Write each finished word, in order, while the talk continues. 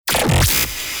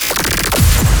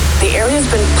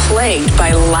plagued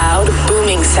by loud,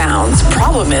 booming sounds.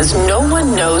 Problem is, no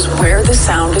one knows where the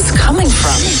sound is coming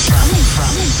from.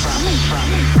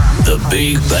 The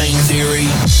Big Bang Theory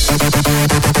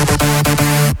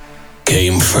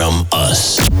came from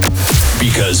us.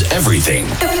 Because everything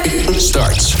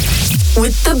starts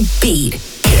with the beat.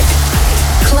 Kick.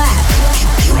 Clap.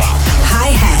 Drop.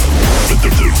 Hi-hat.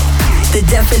 The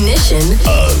definition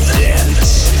of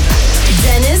dance.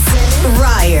 Dennis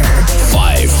Ruyer.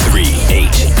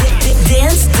 538.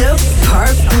 Dance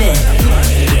Department.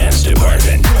 Dance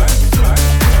Department.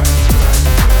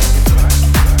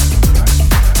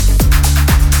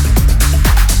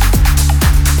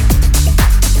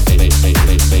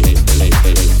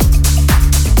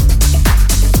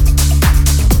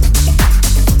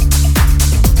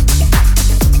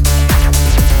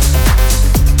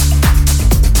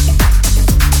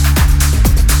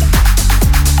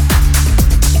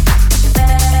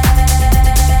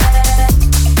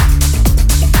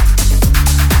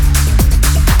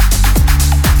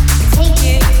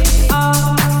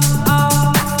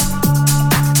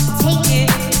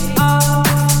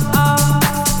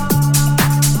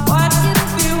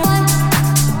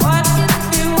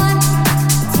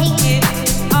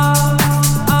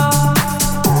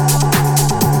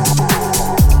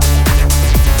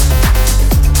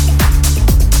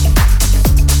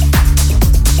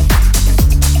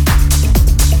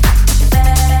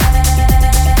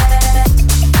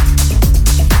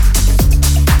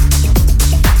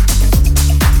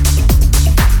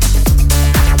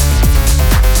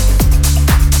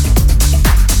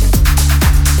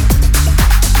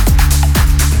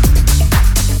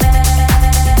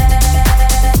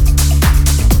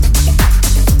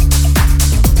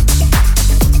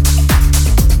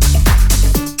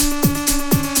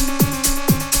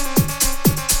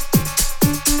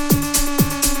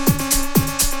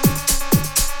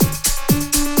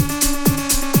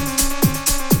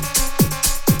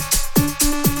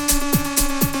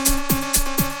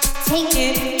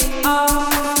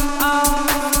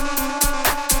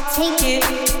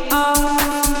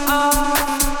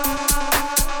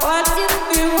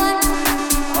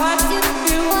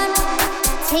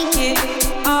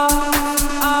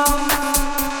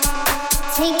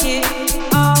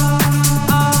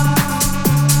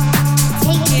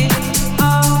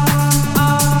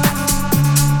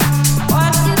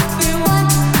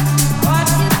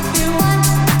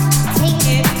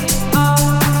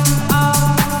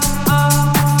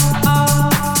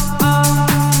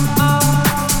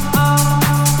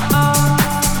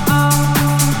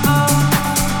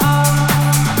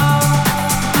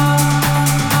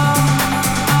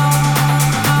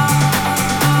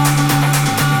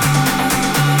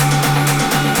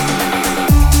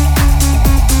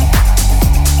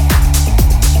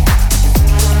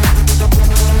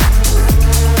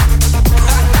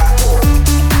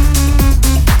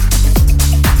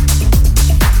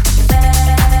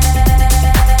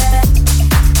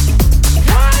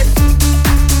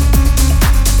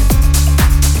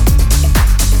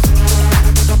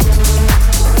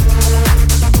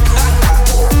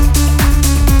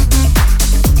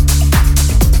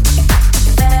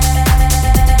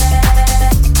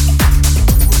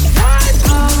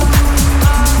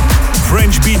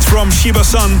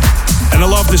 Shiba-san, and I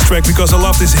love this track because I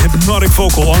love this hypnotic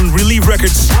vocal on Relief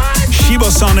Records.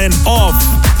 Shiba-san and Off.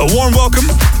 A warm welcome.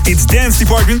 It's Dance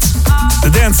Department. The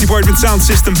Dance Department sound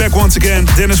system back once again.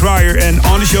 Dennis Ruyer, and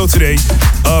on the show today,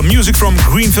 music from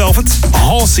Green Velvet,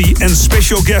 Halsey, and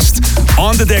special guest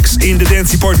on the decks in the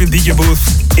Dance Department DJ booth.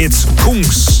 It's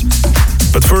Kungs.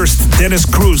 But first, Dennis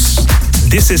Cruz.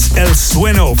 This is El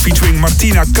Sueno featuring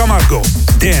Martina Camargo.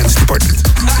 Dance Department.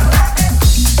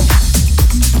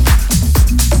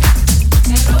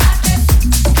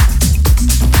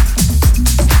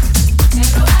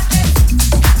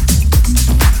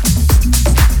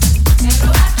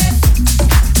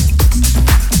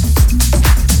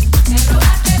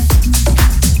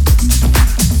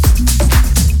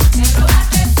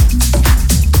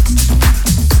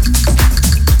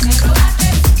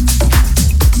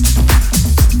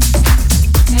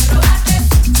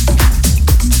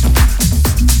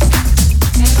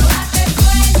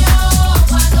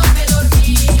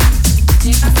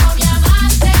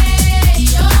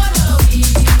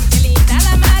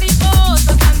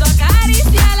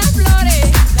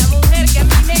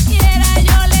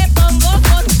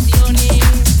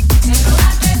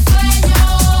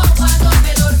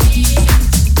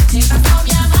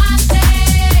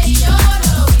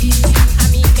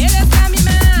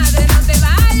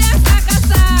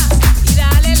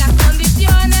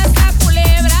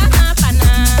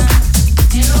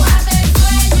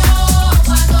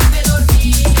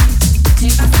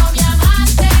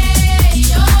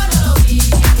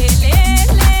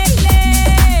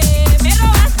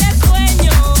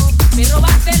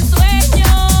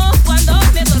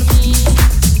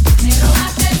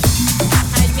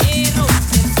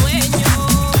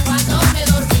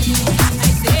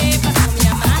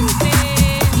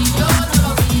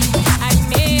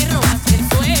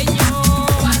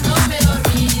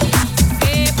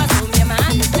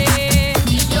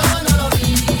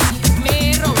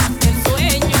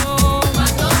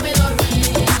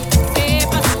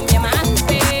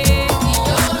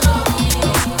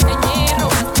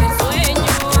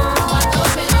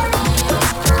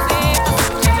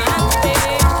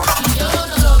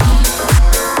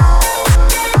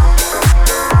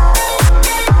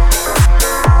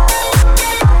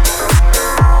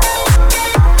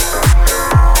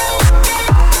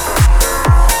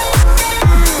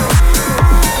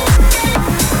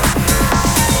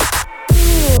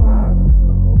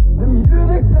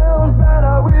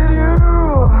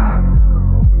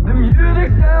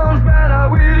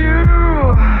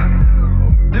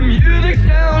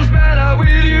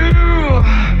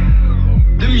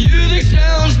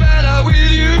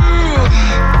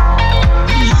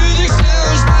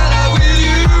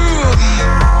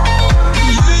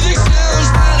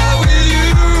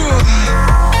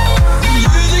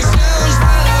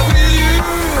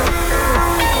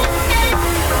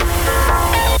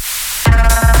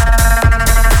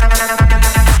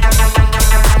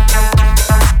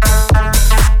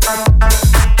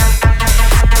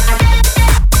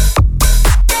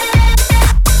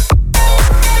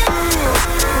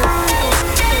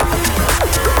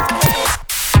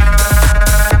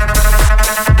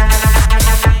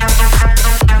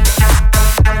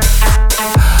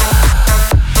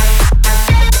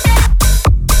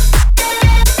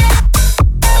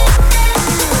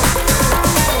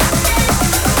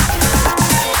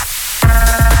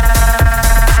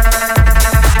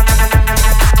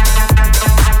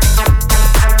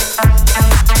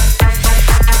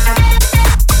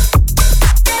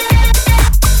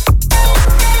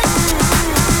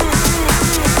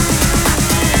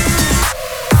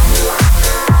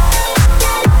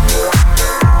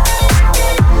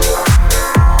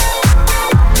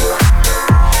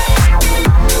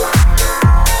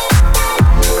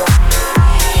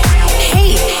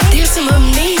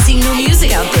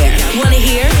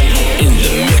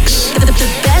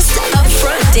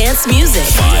 dance music.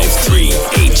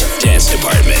 538 Dance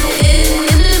Department. In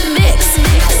the mix.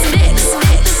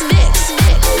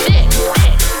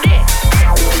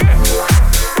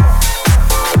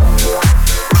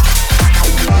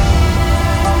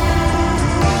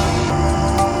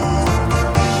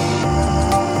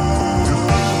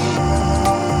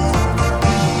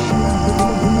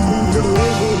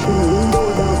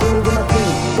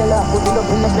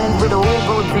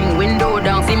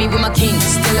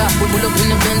 Pull up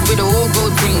in the Benz with a whole gold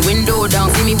thing, window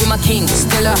down. See me with my king,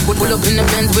 Stella. Pull up in the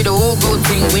Benz with a whole gold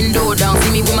thing, window down.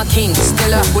 See me with my king,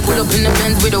 Stella. Pull up in the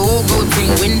Benz with a whole gold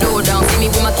thing, window down. See me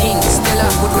with my king, Stella.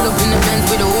 Pull up in the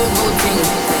Benz with a whole gold thing.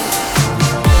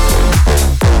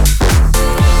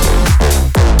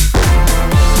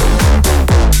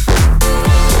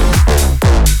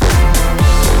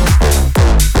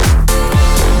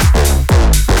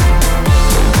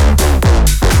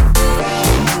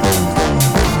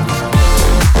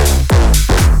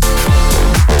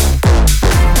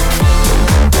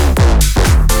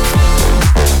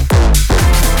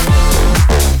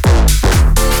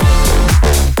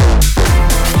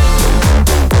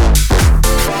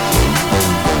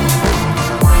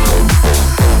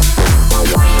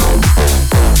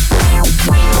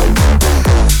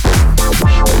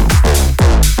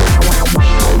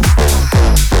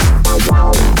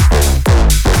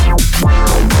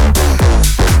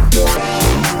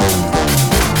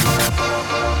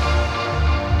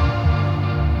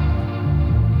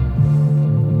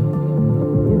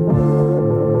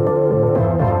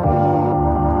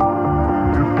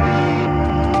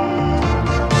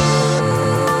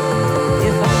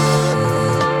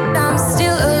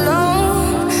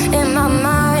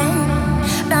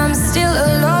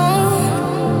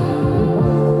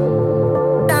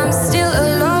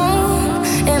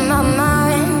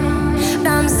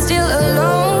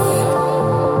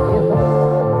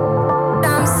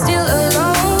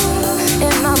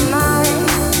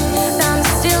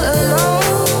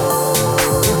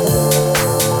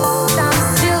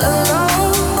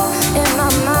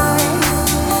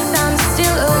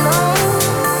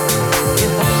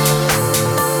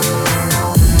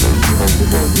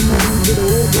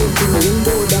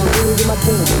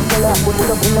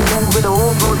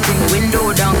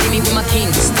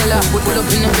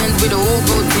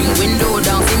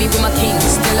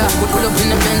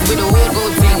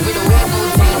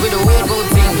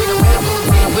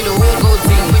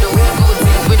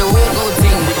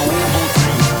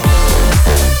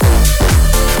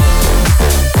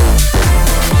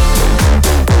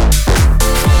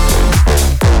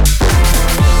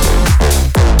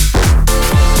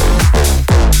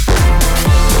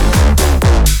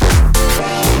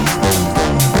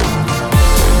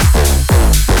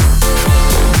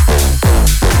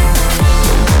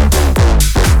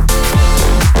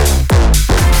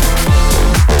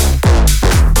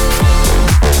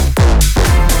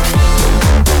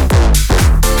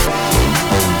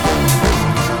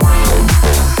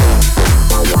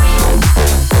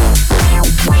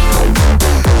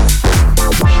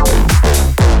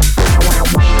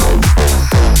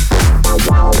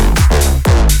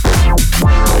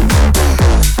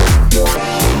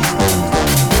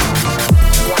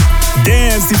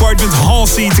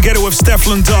 Together with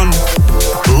Stefan Dunn.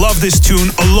 Love this tune,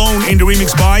 Alone, in the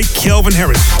remix by Kelvin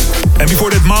Harris. And before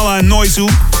that, Mala and Noizu,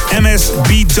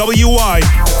 MSBWI.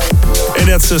 And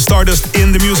that's Stardust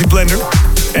in the Music Blender.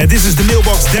 And this is the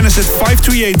mailbox, Dennis at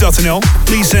 538.nl.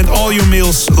 Please send all your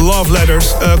mails, love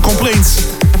letters,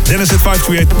 complaints, Dennis at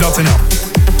 538.nl.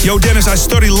 Yo, Dennis, I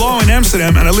study law in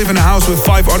Amsterdam and I live in a house with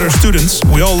 5 other students.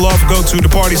 We all love go to the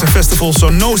parties and festivals, so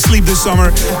no sleep this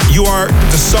summer. You are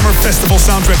the summer festival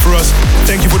soundtrack for us.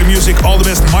 Thank you for the music. All the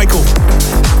best, Michael.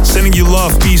 Sending you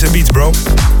love, peace and beats, bro.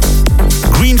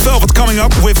 Green Velvet coming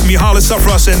up with Mihalis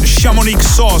Safras and Chamonix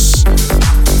Sauce.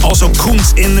 Also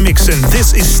Koons in the mix, and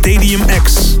this is Stadium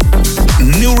X.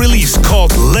 New release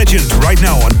called Legend right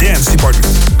now on Dance Department.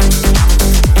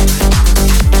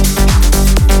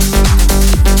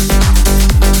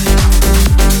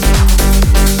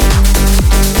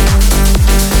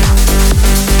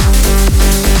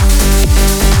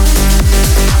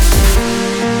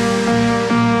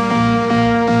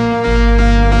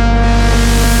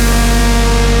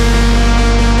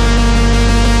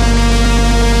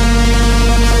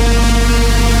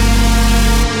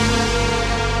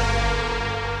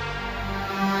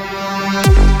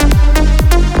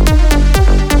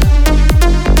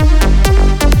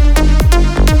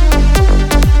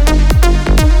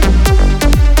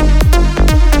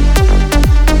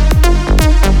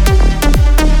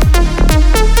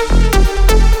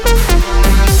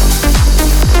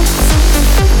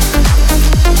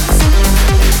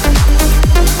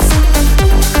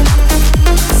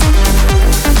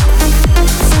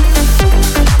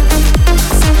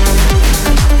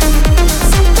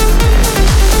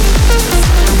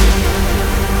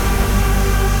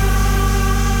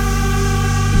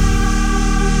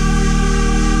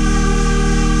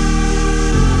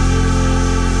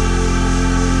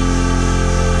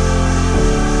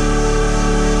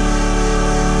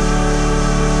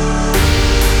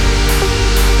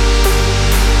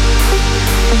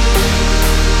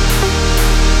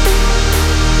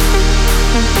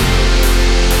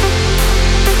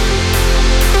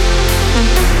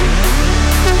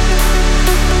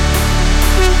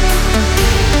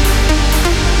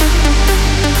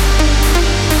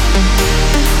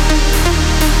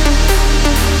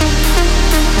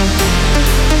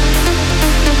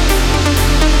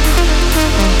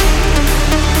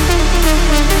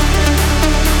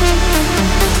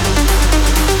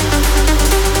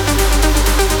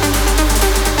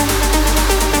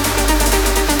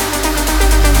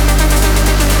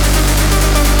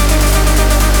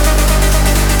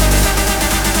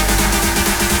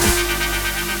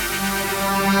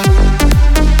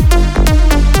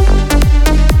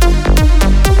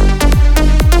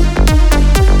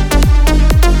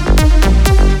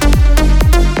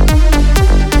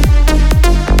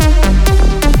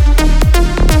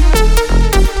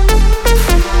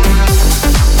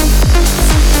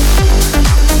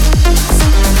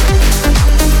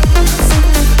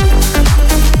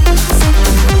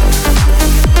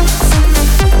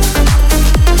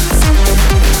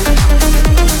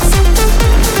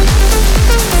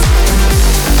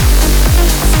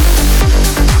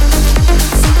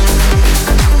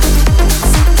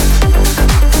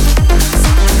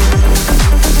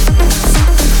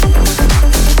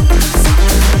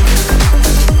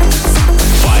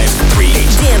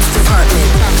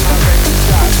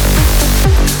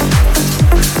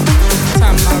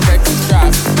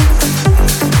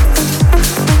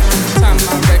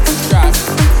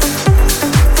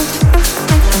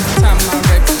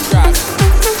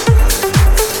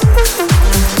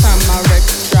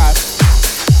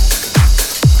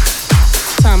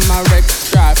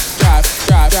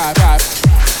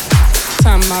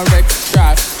 my record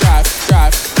drop, drop,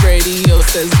 drop. Radio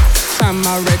says, time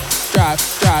my record drop,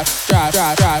 drop, drop,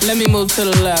 drop, drop. Let me move to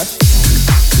the left.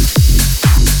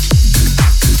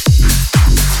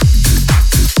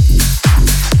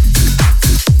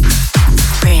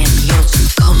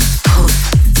 Grandiose, coast to coast.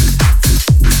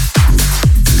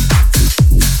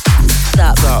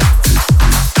 Stop. Stop.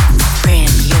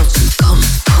 Grandiose,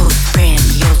 coast to coast.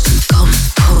 Grandiose, coast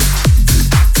to coast.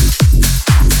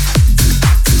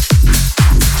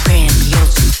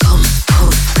 Grandiose, coast to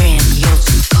coast.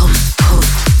 Grandiose, coast to coast.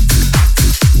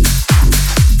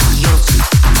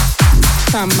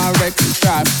 Time my record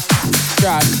drop,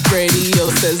 drop. Radio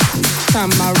says,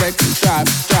 time my record drop,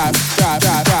 drop, drop,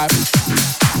 drop, drop.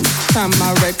 Time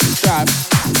my record drop,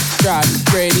 drop.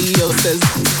 Radio says,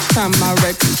 time my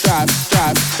record drop,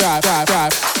 drop, drop, drop,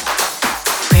 drop.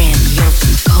 Grandiose,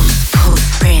 coast to coast.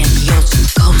 Grandiose,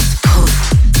 coast to coast.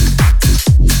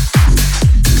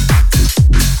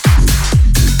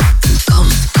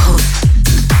 Coast to coast.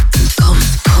 Coast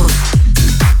to coast.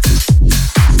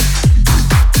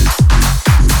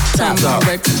 Time my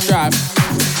record drop,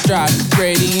 drop.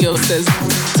 Radio says,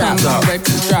 time my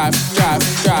record drop, drop,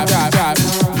 drop, drop, drop.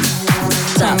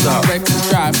 Time my record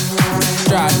drop,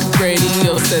 drop.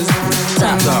 Radio says,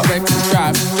 time my record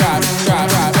drop, drop, drop,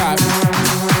 drop, drop.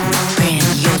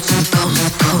 Grandiose, coast to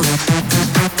coast.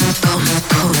 Coast to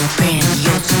coast.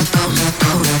 Grandiose, coast to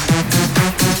coast.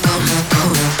 Coast to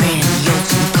coast.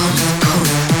 Grandiose, coast to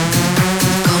coast.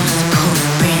 Coast to coast.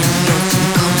 Grandiose,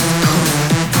 coast to coast.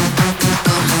 Coast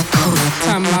to coast.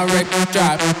 Time my record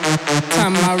drop,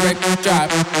 time my record drop,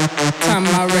 time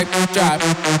my record drop,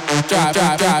 drop,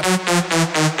 drop, drop.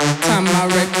 Time my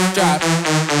record drop,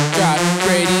 drop.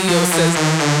 Radio says,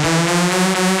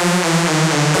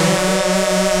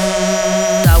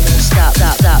 I won't stop,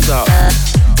 stop, stop, Stop.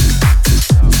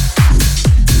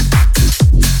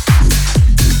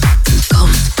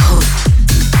 Coast to coast.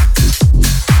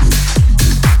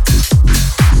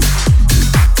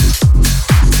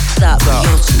 Stop. Stop.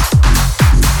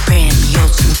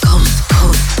 Grandiose, coast to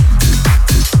coast.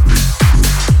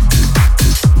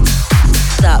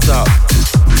 Stop. Stop.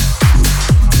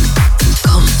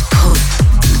 Coast to coast.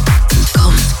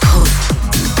 Coast to coast.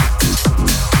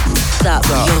 Stop.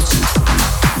 Stop.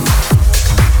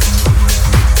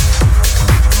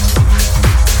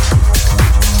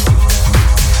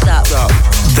 Stop. Stop.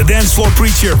 The Dance Floor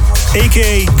Preacher,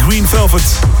 aka Green Velvet,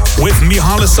 with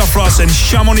Mihalis Safras and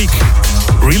Chamonix,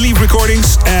 Relief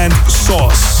Recordings and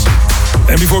Sauce.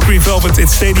 And before Green Velvet,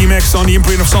 it's Stadium X on the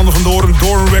imprint of Sander van Doorn,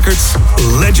 Doorn Records,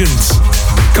 Legend.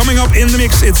 Coming up in the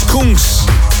mix, it's Kungs,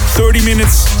 30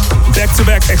 minutes,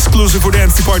 back-to-back exclusive for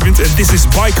Dance Department, and this is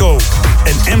Baiko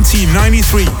and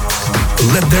MT93,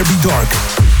 Let There Be Dark.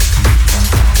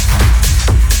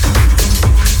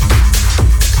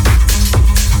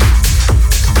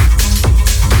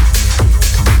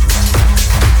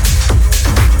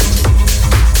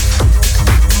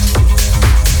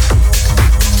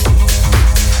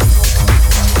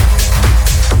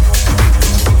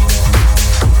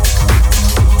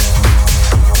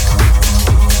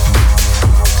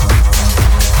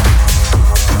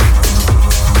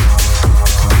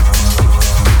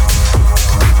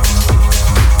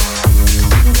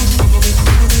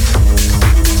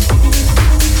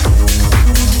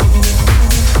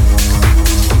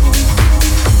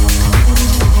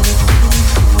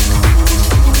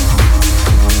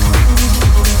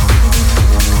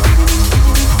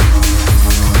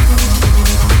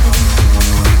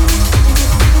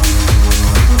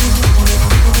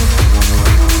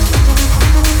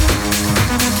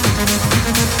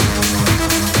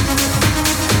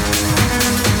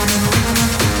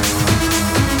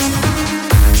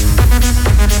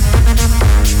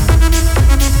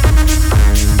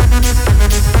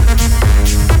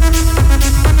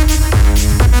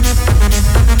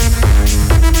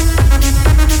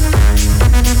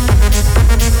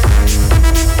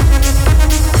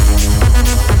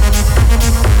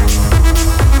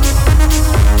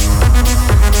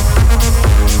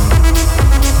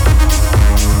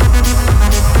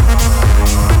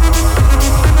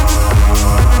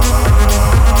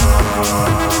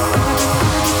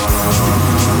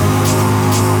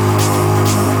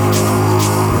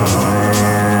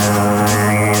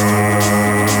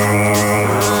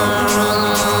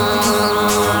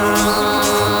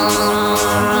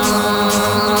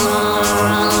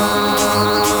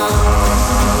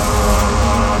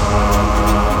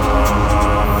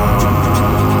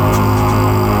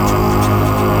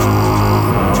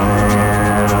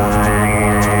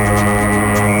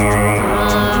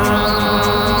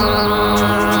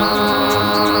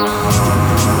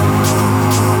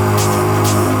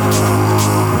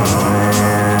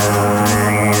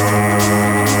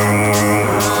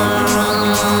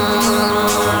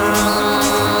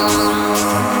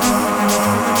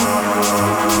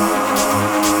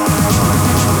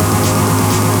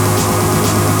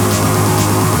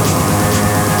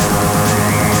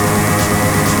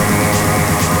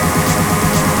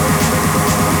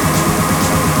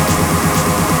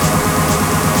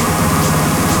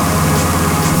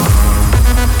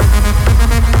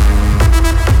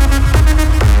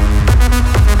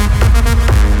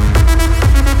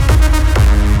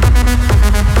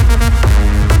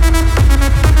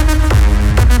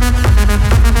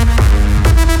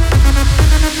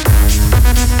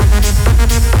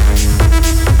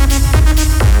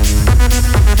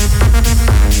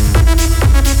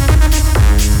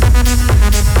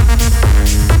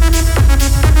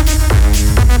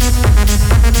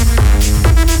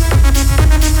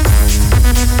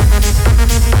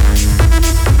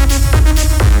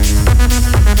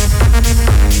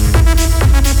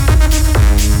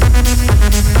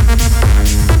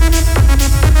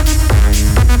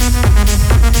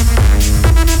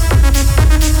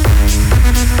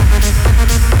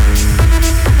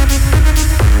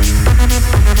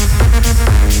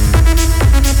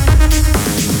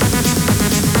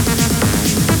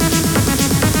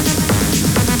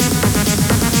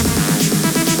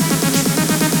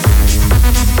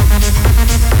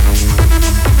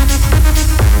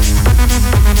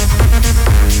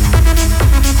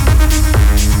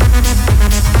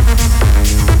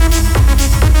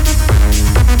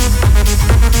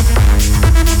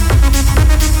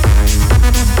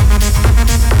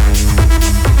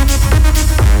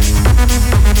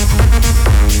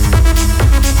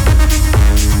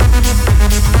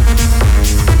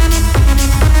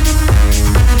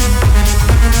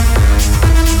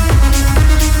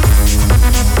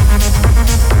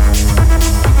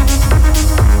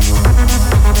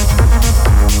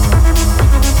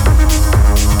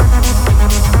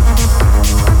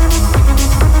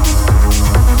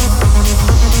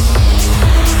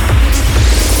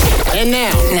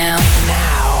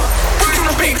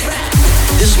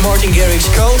 Martin Garrix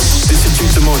Coast. This is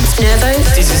Jutamon. Nevo.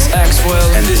 This is Axwell.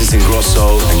 And this is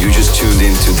Ingrosso, and you just tuned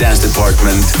in to Dance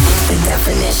Department.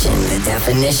 The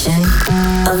definition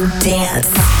of dance.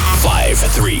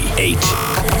 538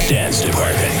 Dance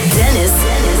Department. Dennis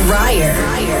Ruyer.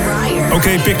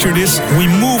 Okay, picture this. We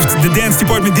moved the Dance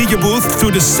Department DJ booth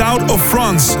to the south of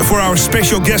France for our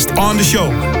special guest on the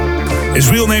show. His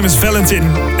real name is Valentin,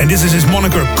 and this is his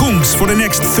moniker Kungs for the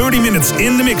next 30 minutes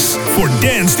in the mix for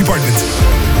Dance Department.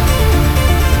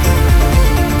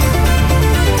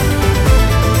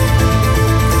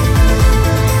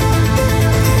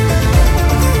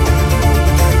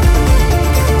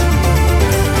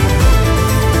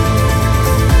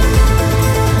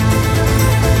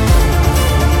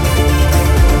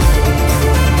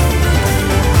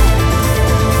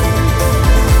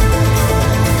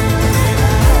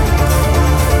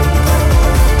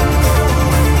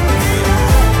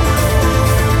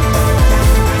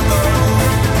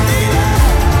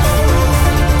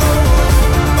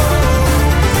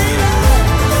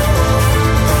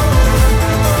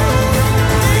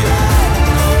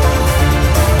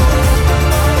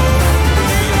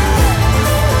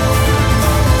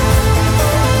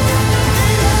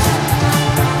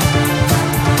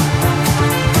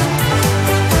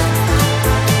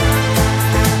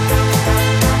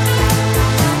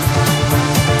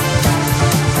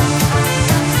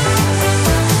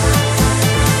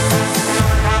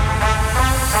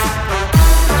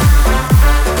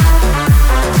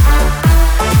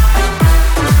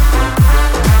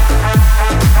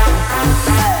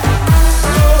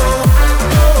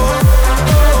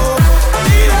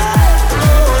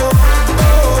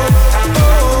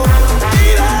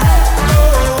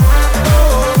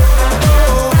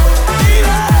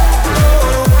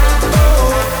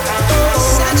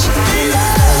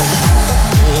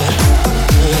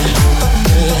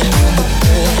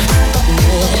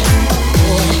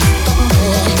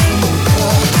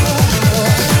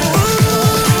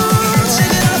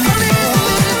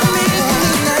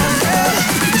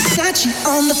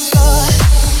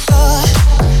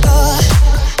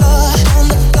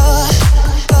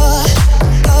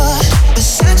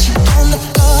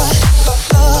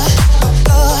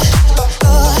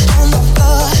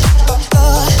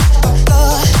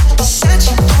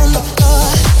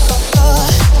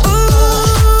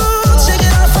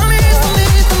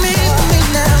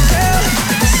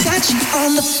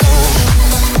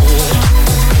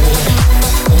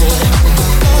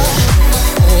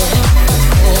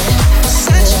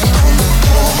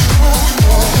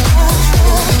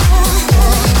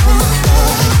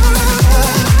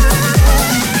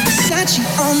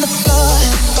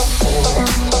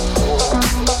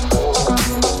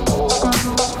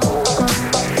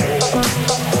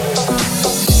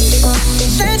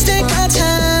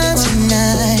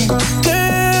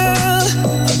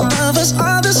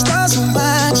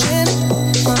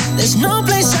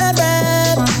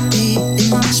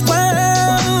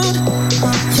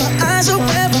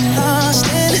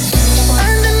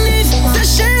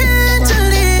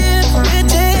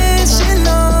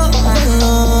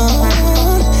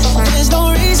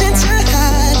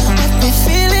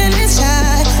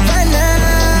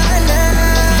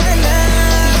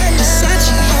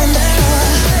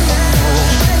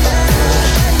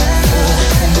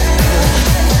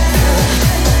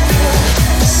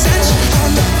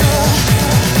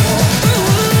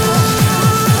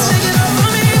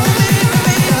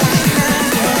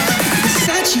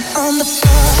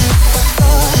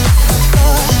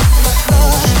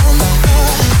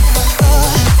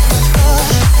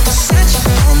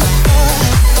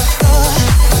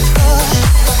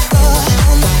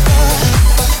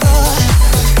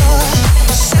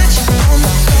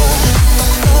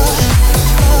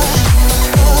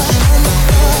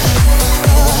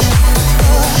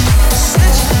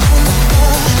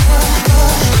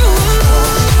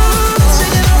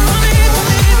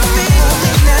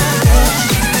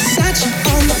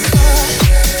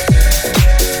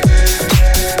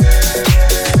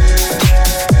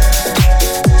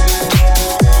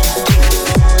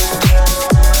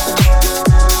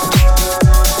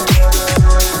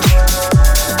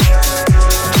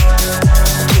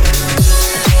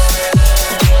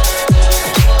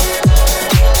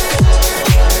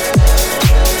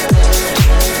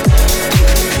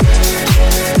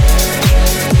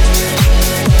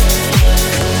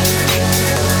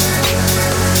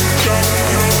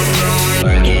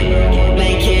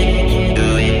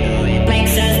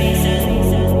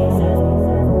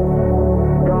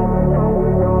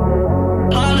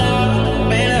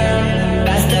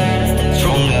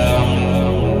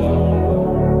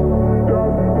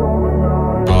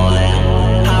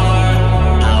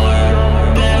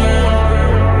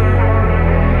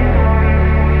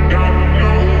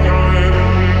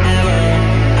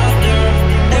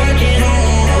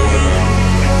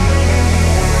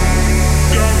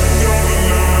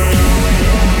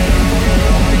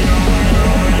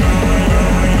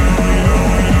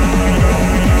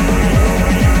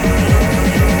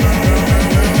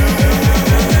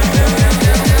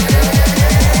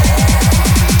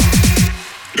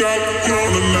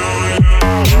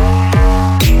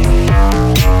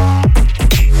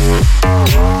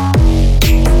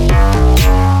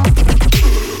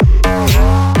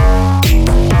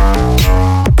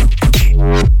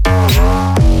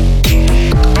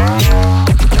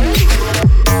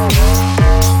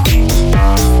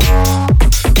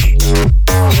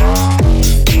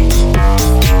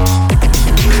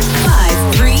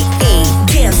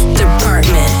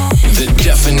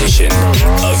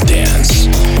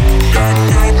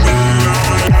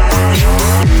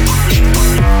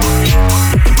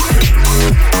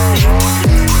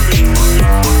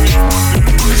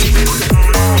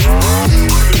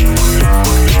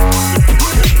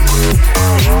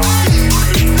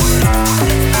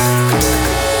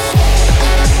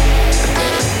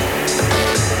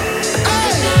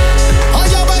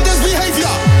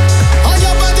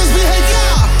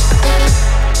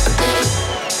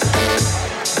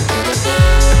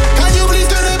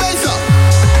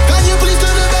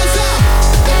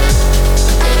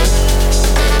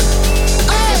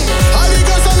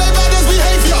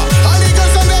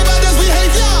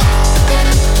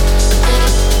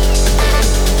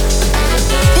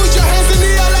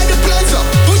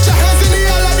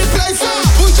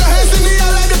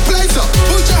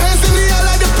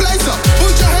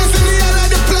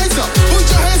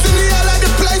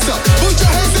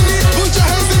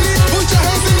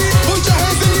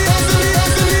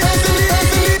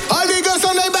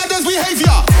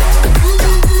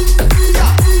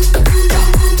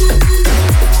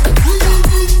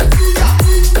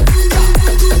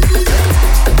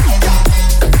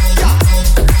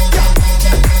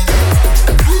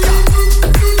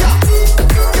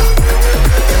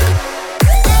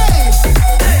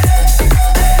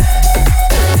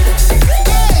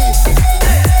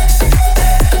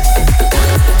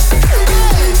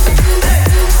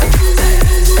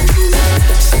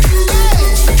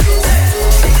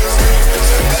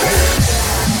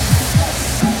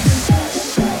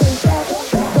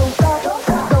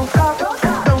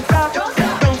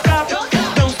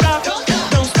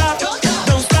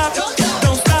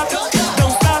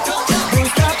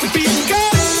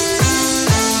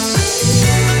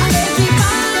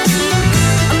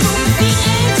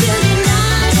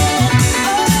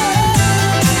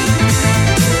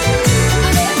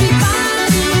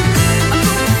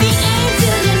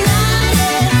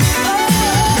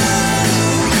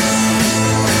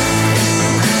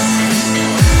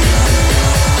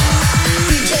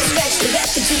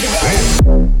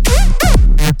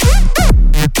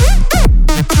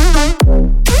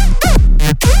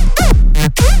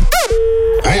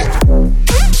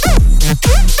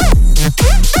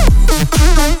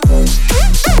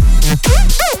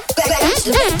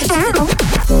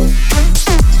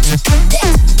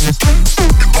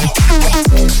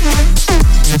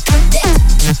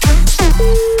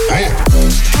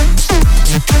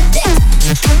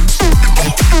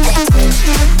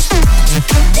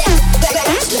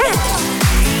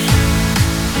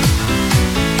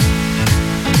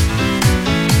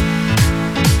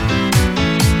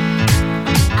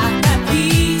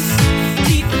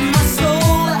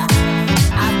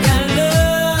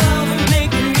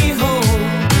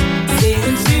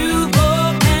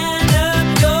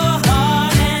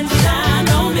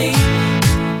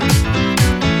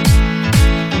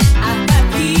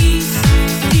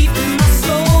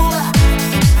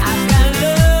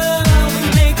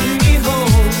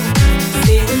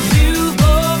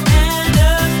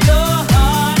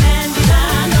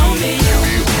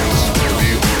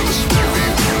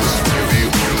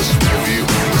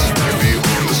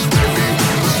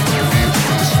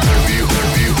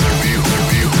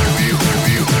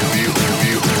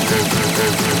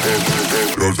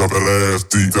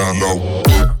 down low.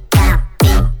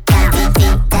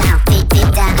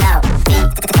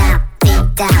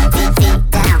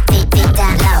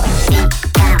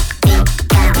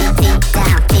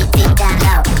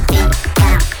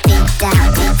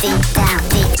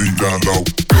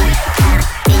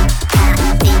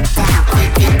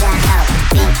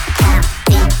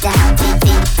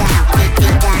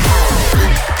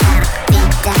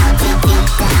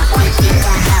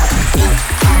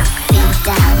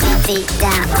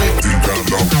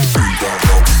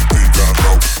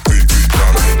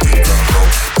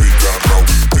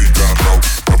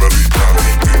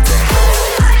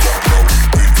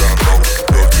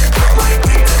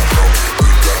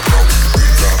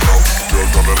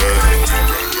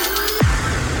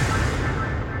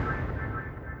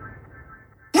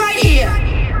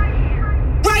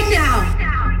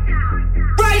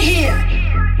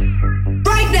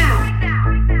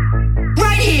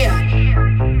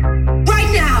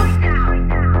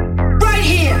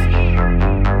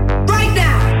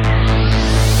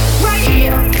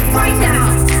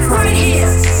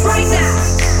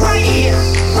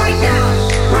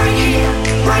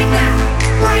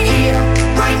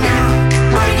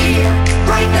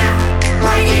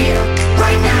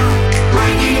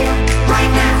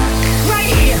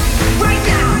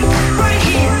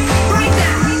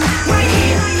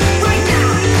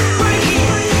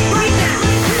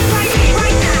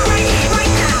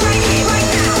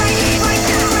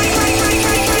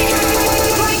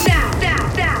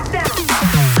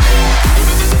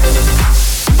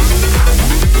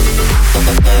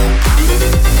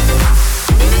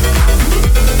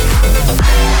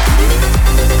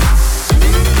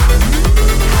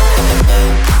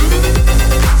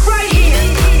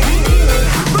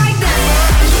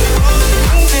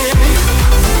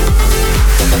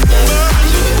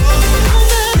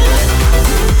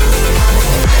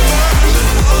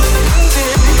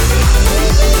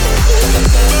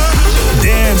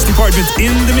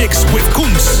 In the mix with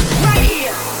Koens. Right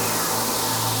here,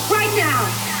 right now,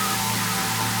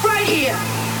 right here,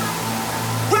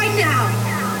 right now,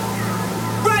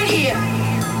 right here,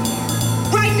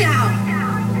 right now,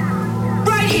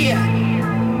 right here,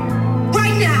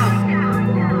 right now, right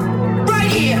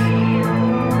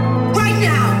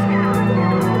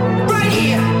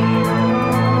here,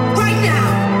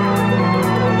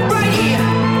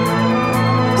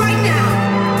 right now,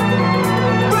 right here,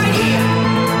 right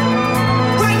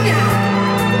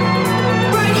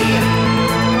now, right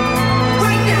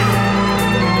here, right now, right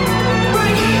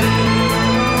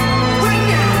here.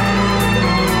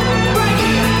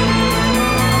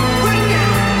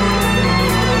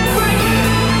 Right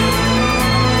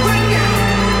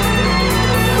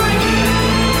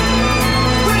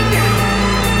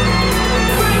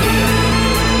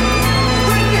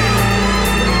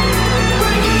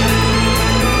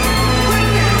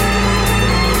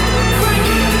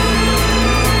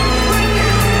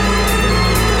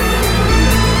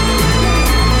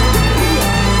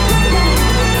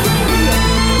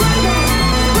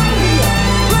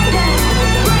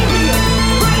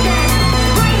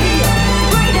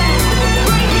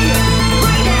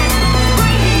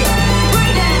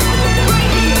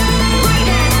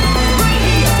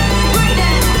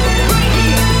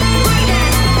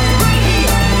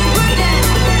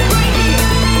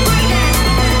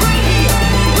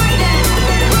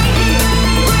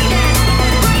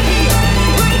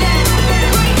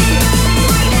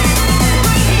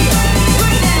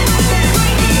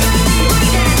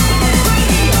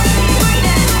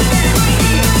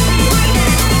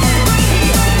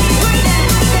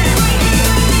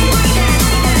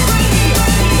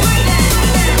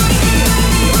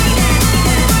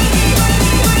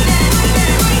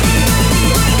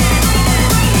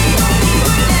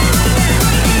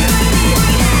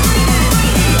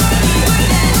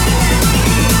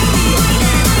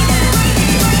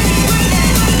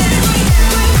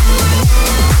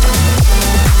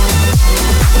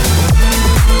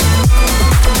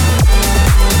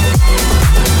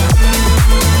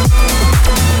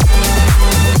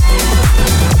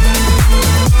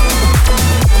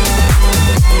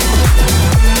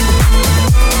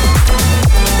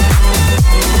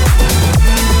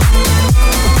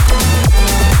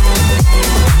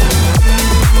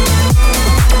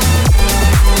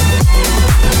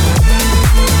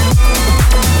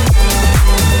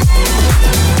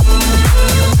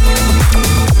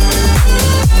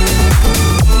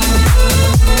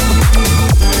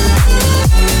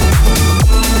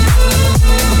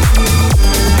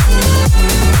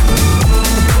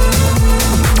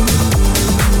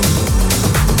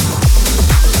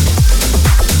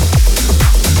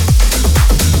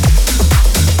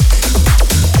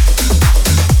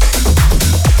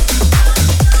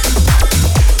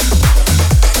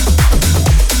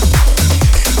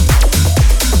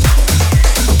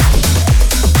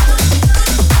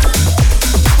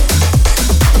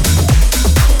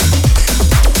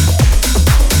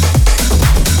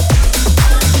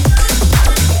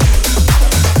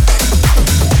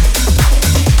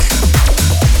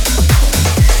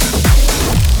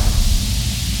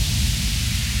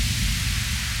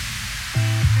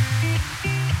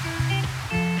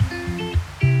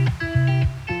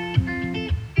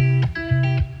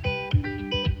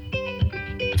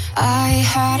I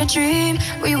had a dream,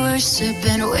 we were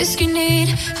sipping whiskey neat,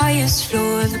 highest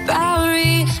floor of the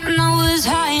Bowery, and I was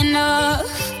high enough.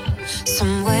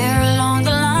 Somewhere along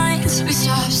the lines, we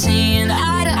stopped seeing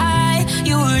eye to eye.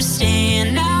 You were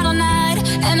staying out all night,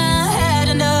 and I had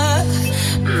enough.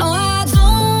 No, I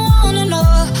don't wanna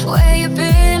know where you've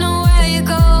been or where you're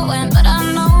going, but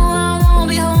I know I won't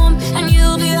be home, and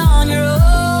you'll be on your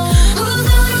own. Who's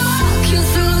gonna walk you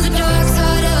through the dark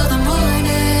side of the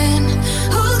morning?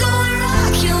 Who's gonna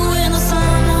rock you when the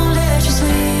sun won't let you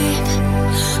sleep?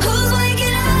 Who's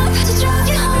waking up to drive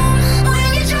you home when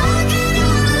you're drunk and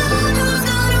all alone? Who's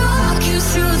gonna walk you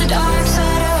through the dark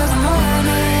side of the morning?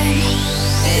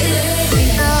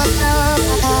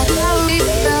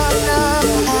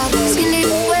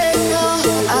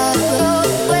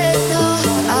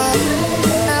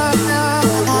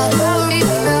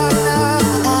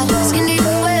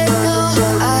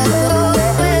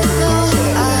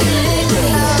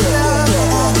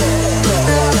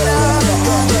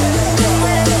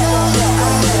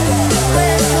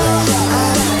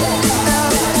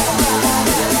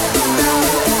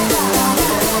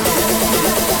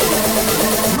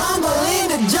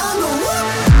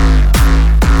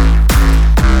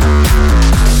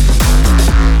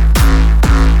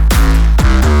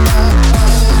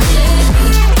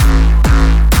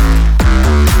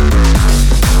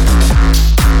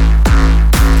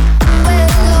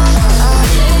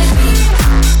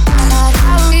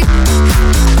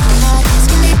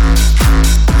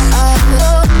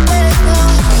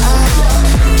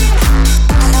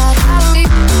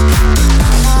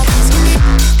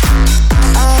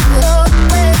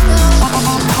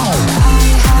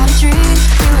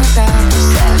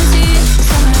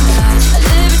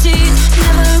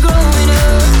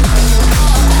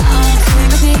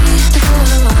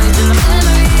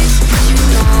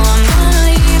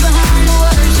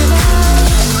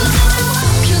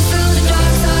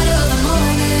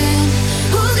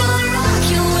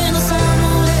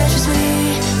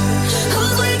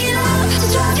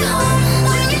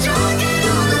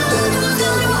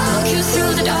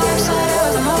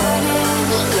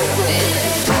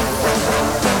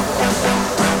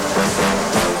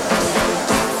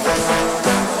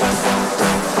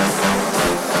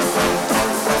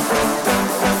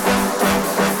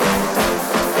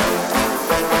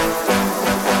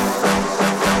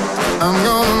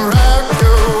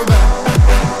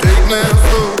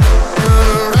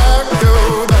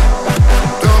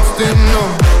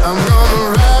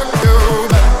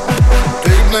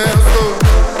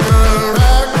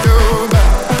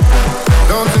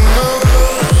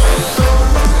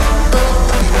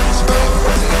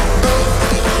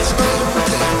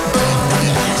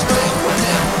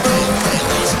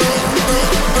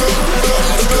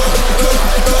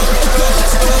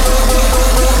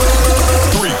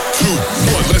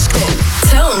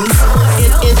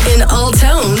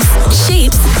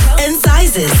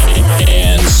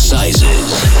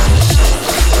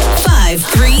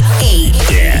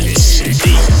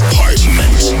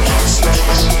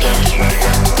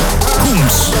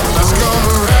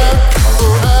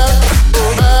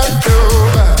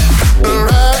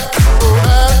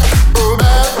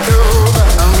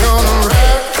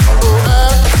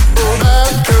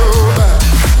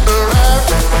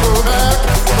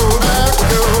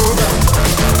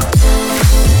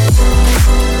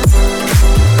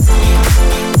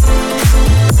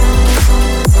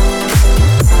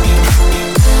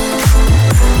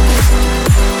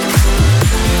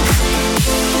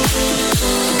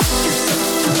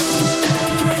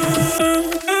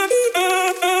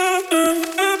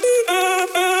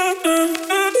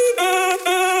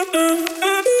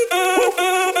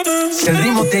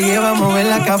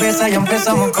 Ya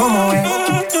empezamos como es.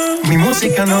 Mi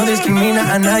música no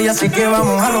discrimina a nadie, así que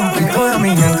vamos a romper. Toda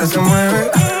mi gente se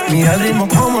mueve. Mira el ritmo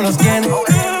como los tiene.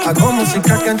 Hago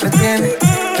música que entretiene.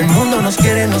 El mundo nos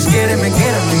quiere, me quiere.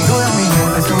 Toda mi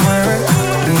gente se mueve.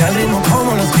 Mira el ritmo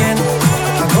como los tiene.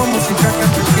 Hago música que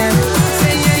entretiene.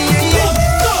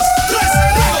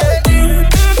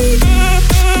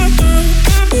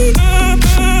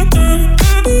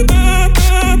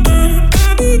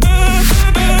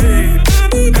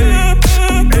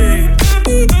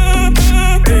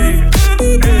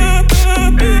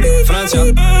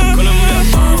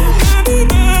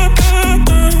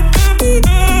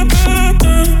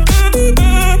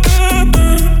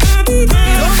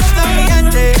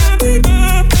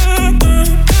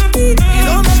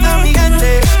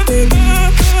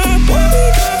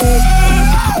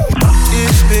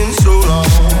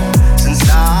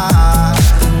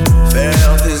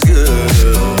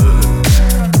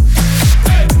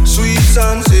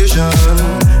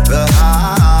 The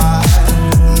high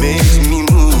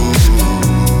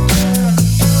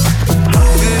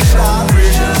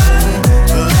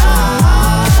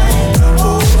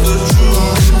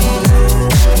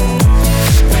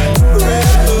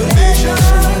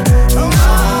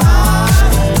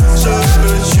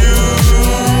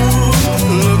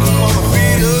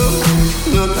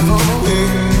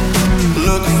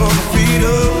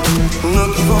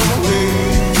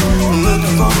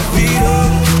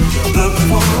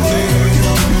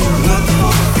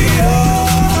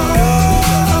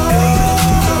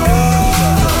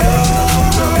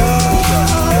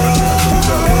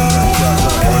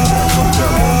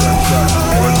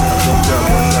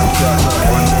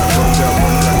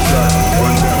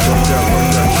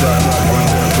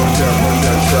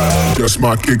Just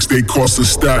my kicks, they cost a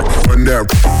stack. Run that.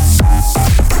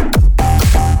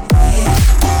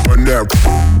 Run that.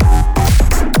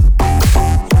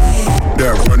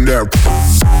 Run that.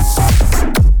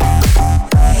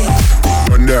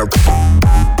 Run that.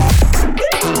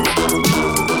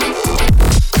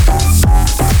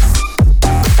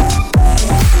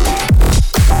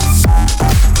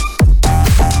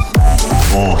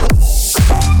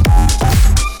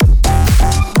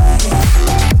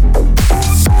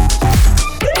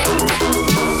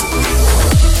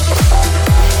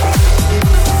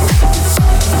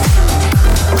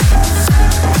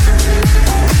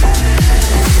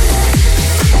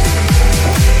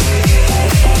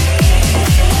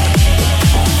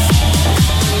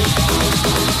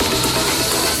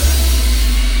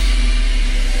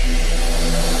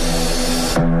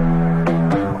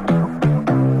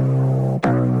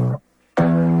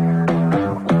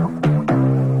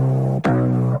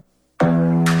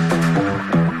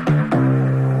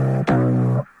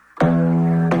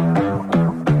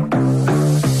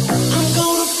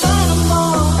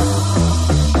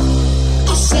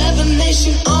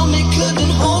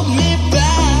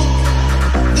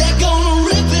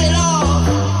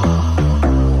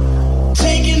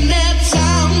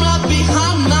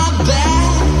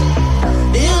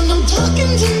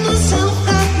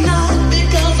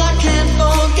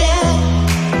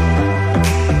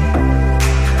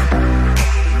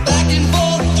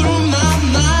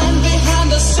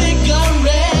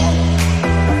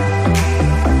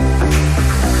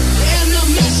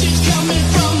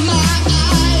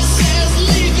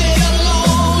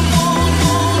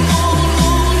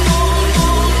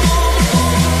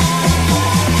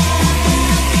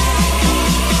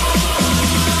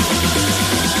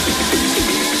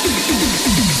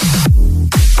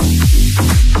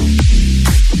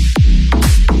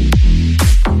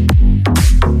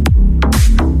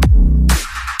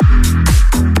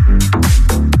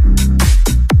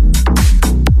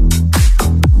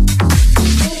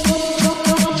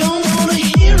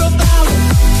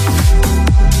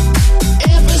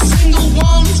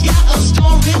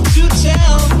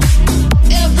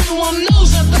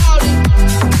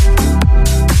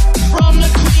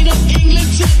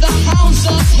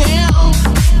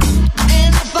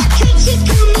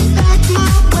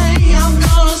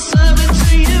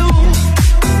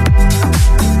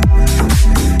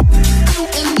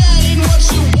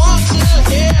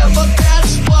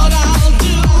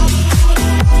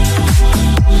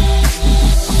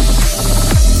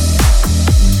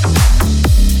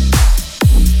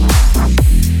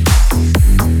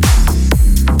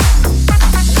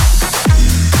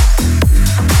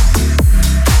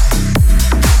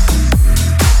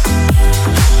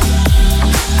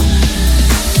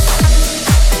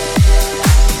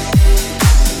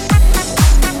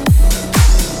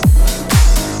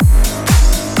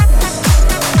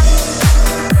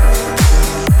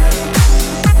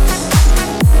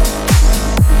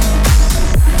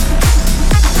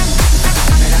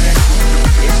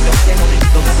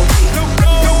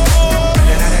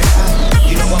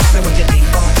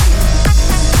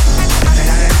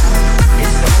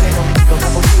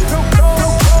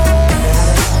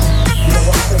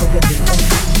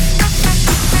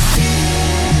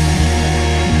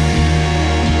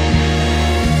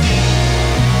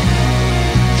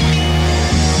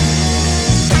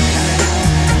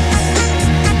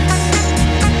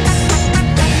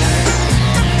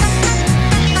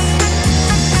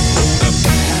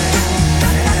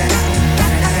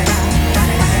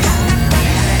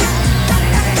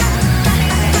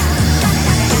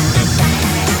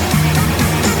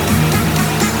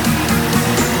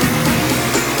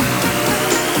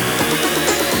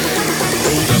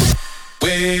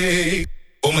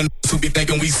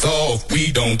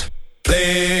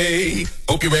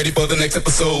 Hope you're ready for the next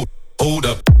episode. Hold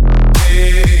up.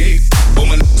 Hey,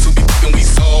 woman, who be thinking we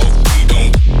soft. We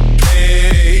don't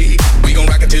play. We gon'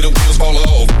 rock it till the wheels fall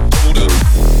off. Hold up.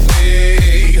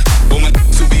 Hey, woman,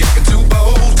 who be acting too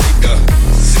bold. Take a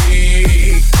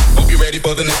seat. Hope you're ready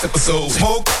for the next episode.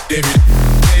 Smoke, David.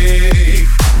 Hey,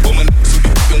 woman, who be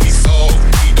thinking we soft.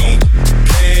 We don't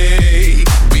play.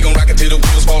 We gon' rock it till the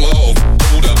wheels fall off.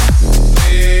 Hold up.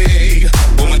 Hey,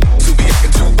 woman, who be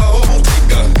acting too bold.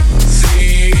 Take a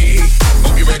seat.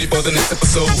 Hope you're ready for the next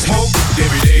episode. Smoke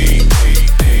every day.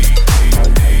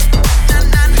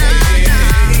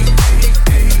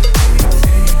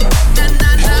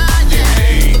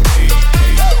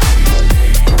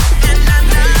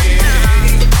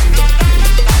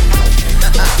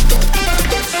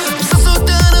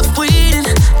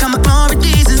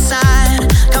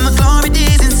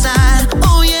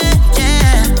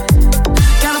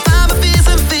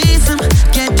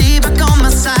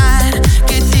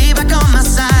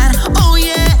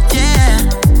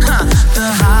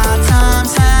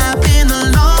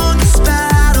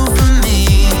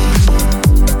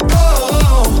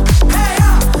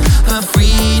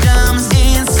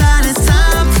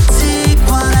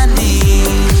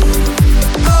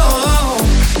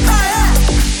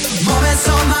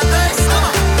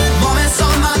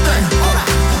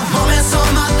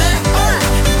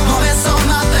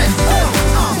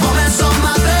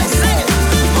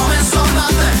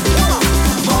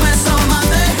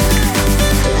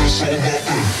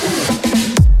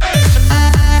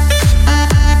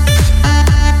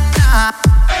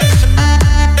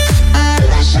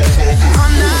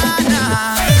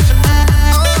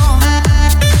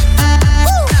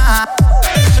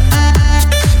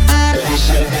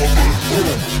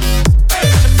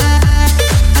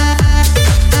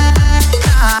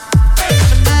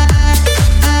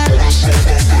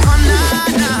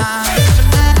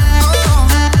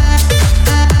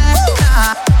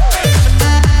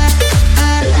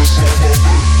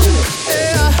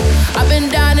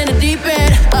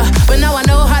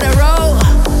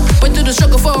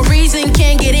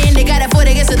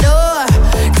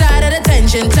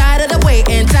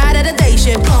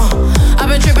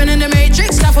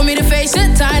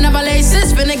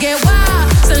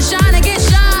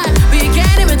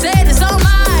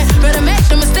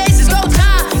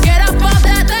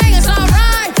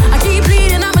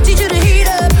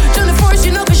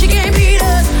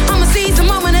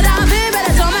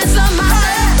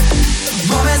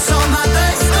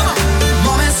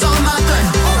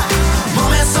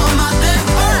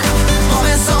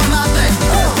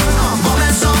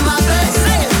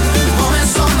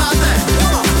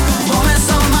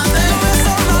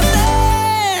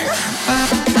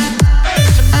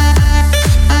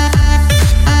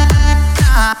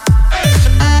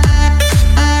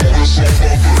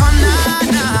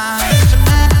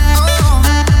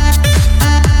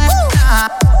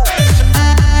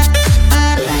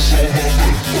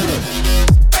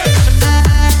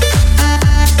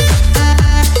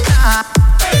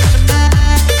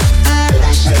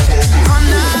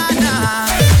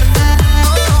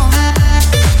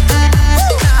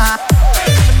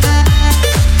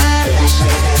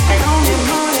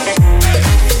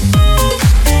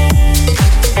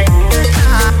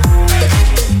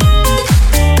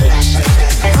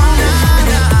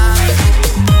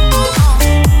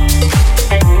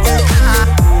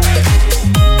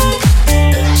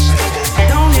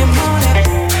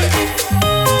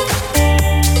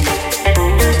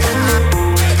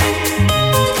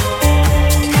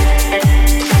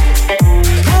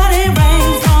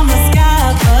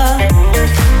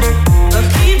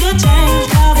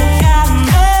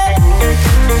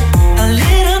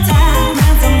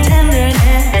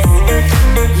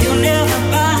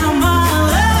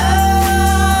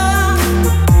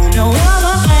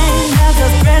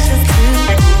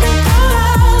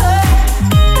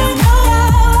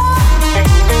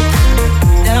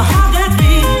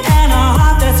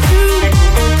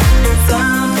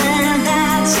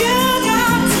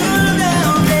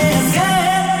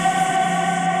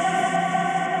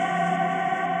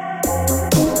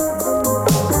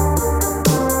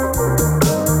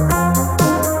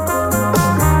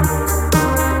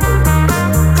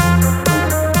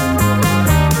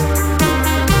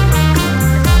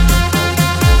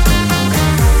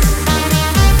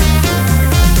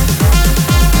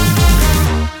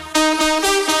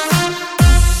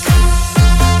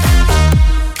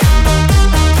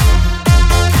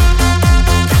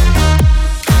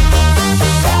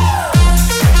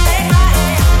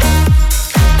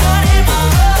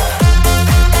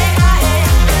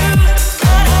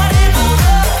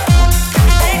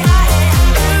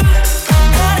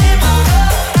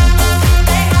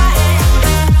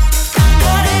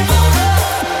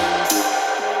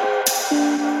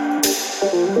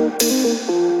 These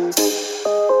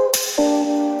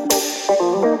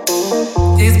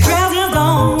presents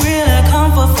don't really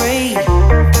come for free.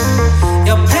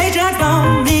 Your paycheck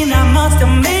don't mean that much to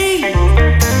me.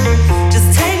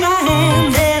 Just take my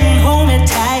hand and hold me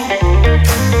tight.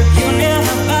 You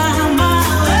never buy my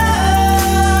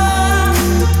love.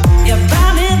 You buy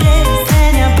me this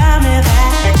and you buy me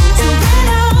that. So bend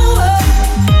over,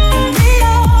 bend me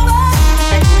over.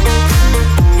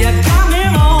 You got me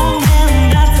wrong and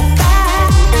that's a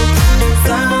fact.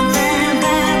 Something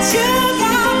that you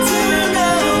got to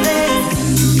know this.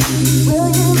 Will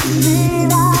you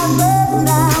realize when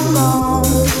I'm gone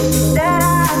that I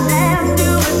dance to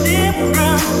a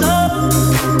different song?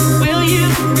 Will you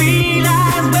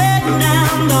realize when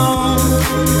I'm gone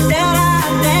that I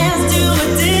dance to a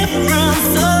different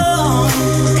song?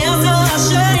 It's a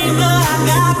shame, but I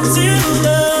got to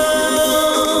go.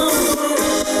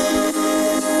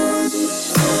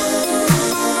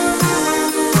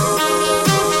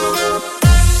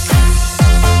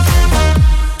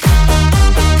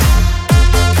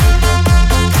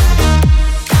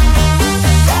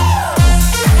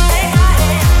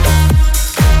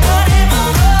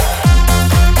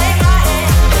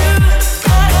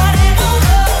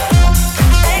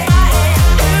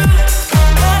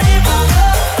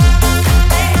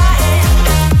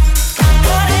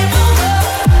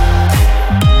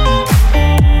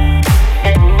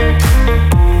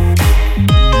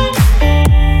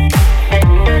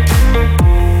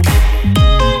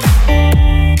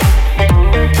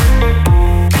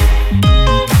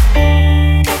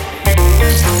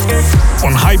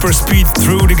 On hyperspeed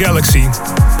through the galaxy,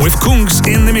 with Kungs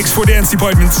in the mix for Dance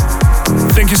Department.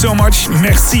 Thank you so much.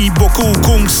 Merci beaucoup,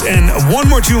 Kungs. And one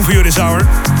more tune for you this hour.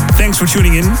 Thanks for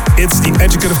tuning in. It's the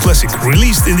Educative Classic,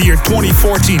 released in the year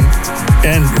 2014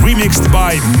 and remixed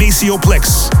by Maceo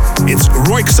Plex. It's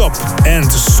Roix Up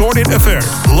and Sorted Affair.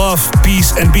 Love,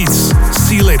 peace, and beats.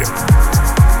 See you later.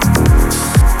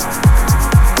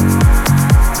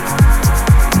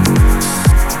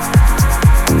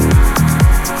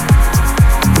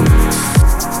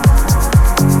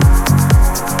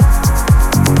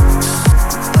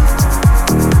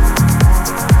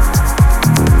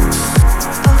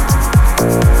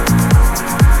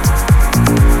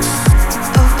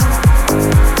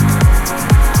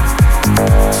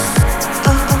 Oh,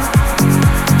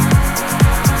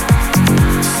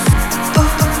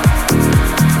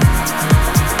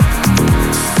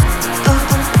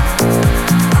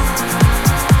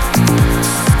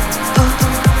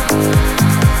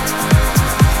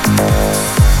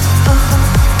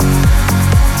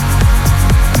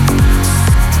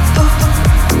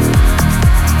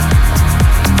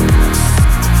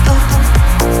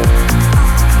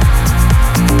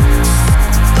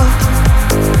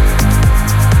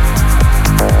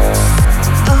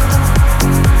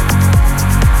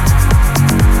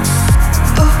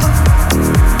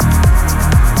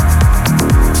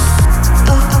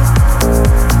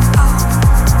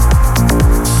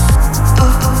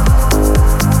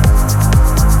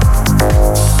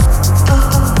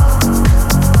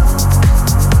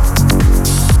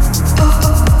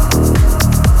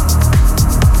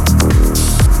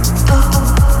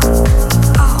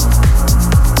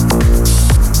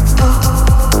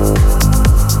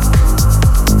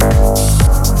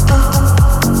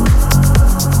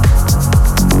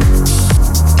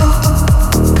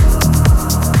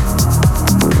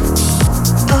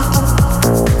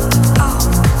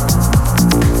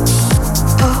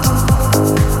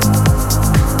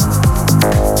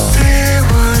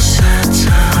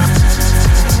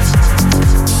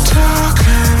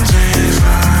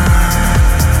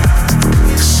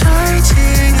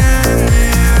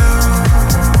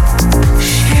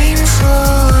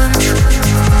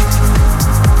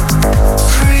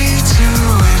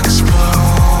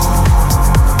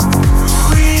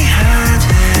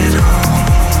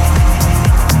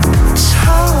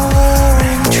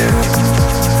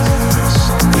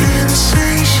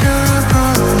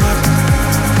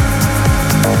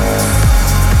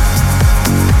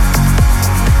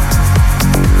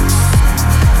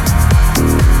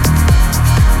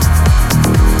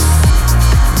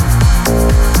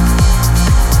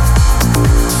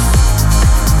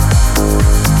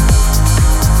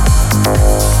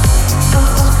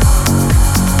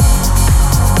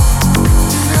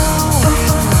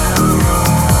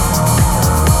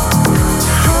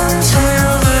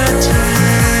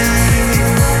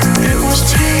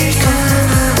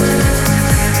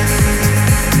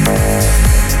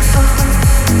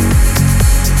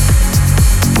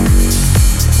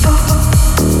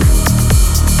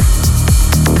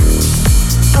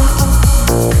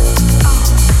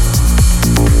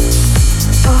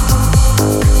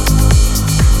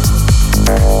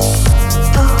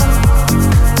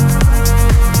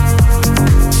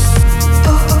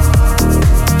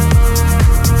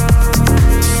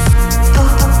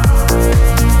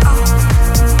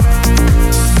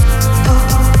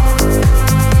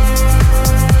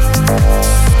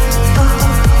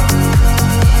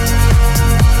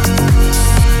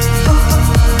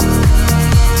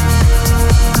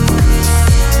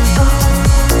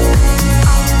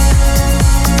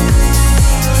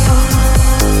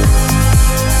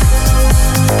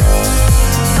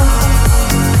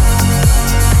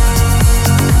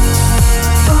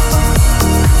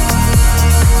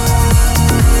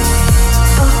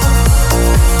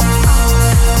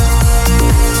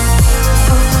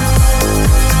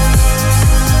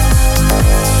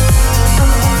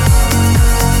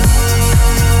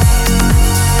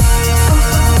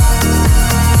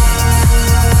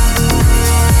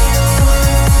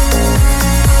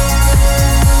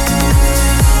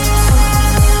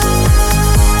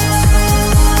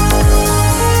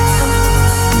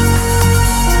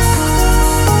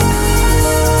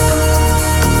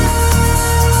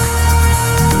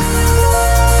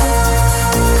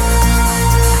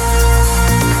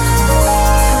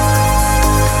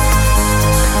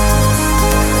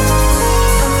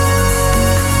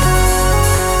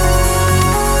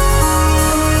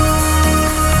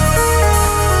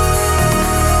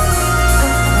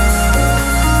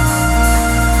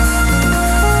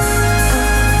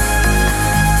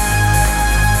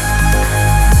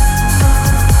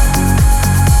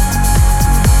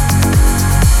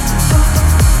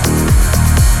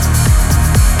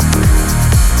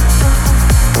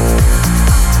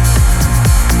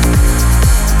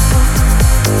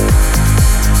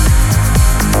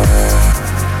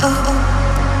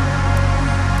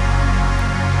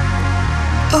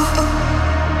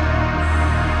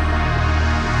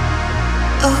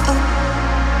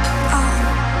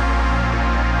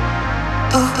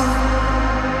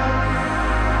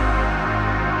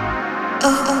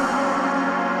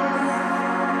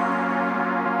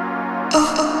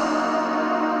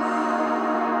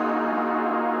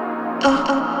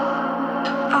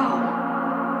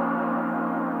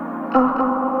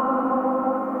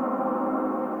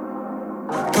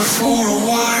 But for a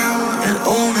while it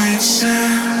all made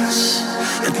sense.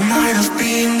 It might have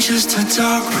been just a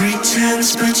dark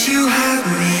pretense, but you had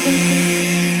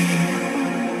me,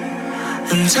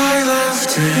 and I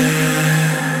left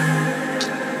it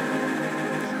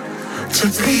to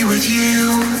be with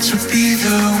you, to be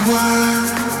the one,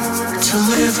 to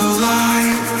live a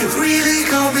life. It really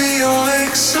got me all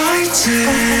excited.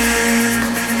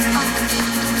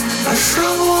 I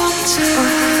felt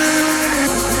wanted.